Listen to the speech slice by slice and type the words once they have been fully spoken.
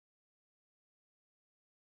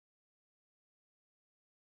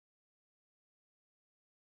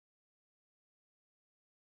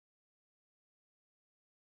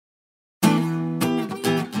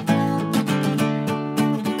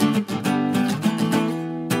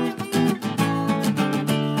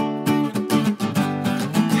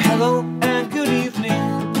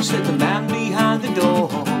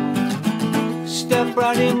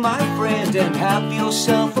my friend, and have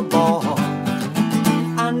yourself a ball.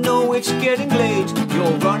 I know it's getting late,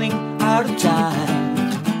 you're running out of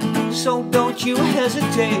time, so don't you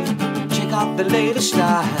hesitate, check out the latest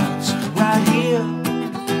styles. Right here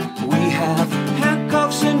we have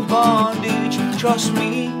handcuffs and bondage. Trust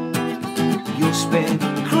me, you'll spend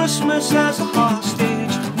Christmas as a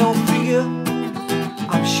hostage. No fear,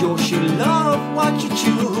 I'm sure she'll love what you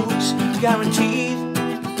choose. Guaranteed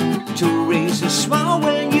to raise a smile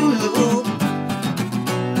when you look.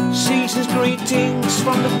 Season's greetings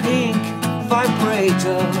from the Pink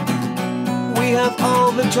Vibrator. We have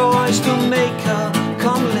all the toys to make her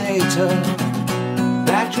come later.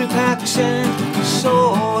 Battery packs and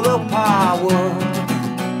solar power.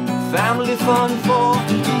 Family fun for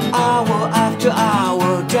hour after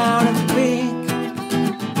hour. Down at the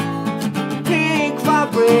Pink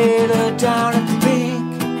Vibrator. Down at the Pink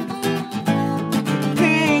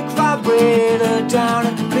Vibrator. Down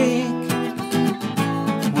at the Pink.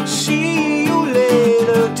 We'll see you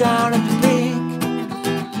later. Down at the Pink.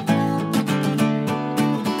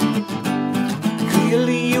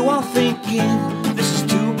 Clearly you are thinking this is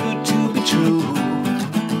too good to be true.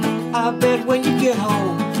 I bet when you get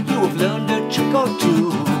home you have learned a trick or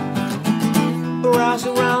two. Browse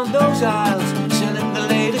around those aisles, selling the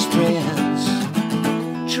latest trends.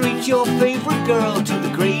 Treat your favorite girl to the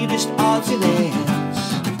greatest odds and ends.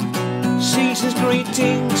 Season's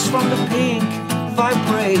greetings from the Pink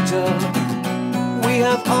Vibrator. We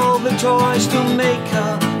have all the toys to make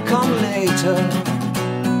her come later.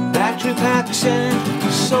 Battery packs and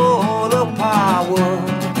solar power.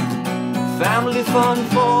 Family fun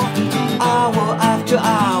for hour after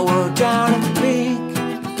hour. Down at the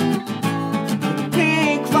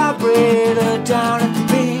Pink Vibrator. Down at the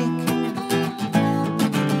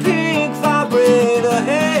Pink Vibrator.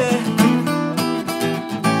 Hey.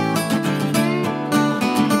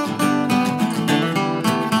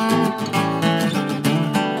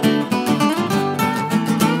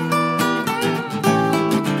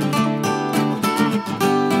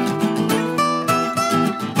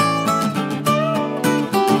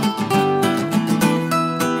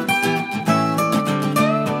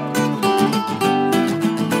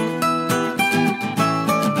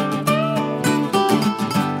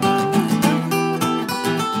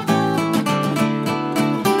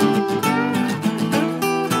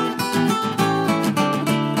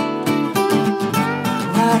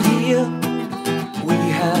 We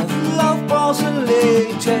have love balls and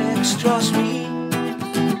latex. Trust me,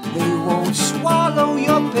 they won't swallow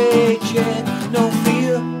your paycheck. No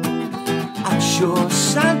fear, I'm sure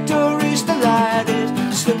Santa is delighted,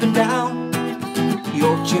 slipping down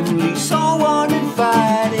your chimney so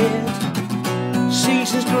uninvited.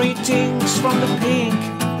 Season's greetings from the Pink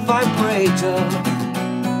Vibrator.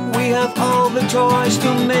 We have all the toys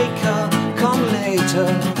to make her come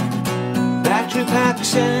later. Battery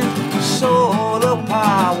packs and solar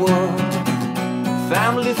power.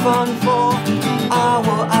 Family fun for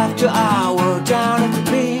hour after hour. Down at the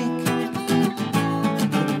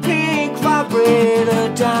Pink Vibrator.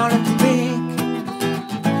 Down at the Pink.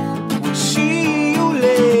 We'll see you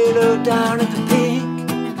later. Down at the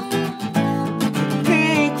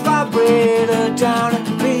Pink Vibrator. Down at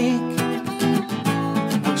the Pink.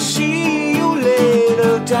 We'll see you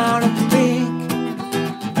later. Down at the Pink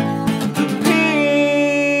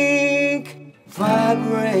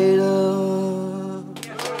Vibrator.